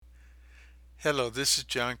Hello, this is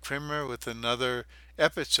John Kramer with another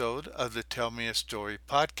episode of the Tell Me a Story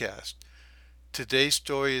podcast. Today's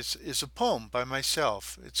story is a poem by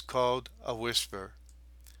myself. It's called A Whisper.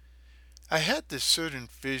 I had this certain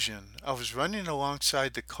vision. I was running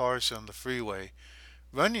alongside the cars on the freeway,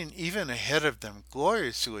 running even ahead of them,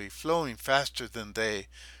 gloriously flowing faster than they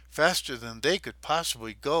could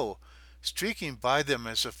possibly go, streaking by them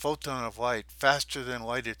as a photon of light, faster than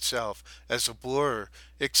light itself, as a blur,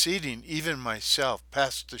 exceeding even myself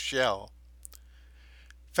past the shell.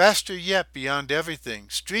 Faster yet beyond everything,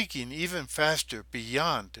 streaking even faster,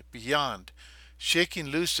 beyond, shaking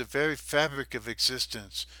loose the very fabric of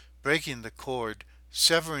existence, breaking the cord,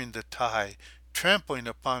 severing the tie, trampling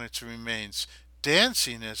upon its remains,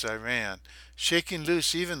 dancing as I ran, shaking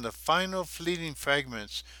loose even the final fleeting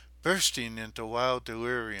fragments, bursting into wild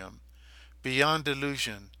delirium, beyond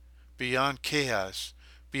illusion, beyond chaos,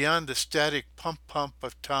 beyond the static pump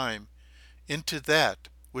of time, into that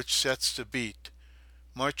which sets the beat,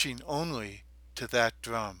 marching only to that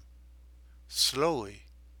drum, slowly,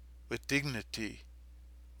 with dignity,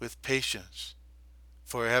 with patience,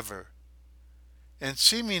 forever, and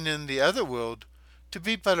seeming in the other world to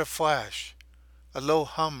be but a flash, a low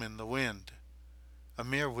hum in the wind, a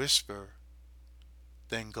mere whisper,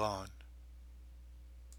 then gone.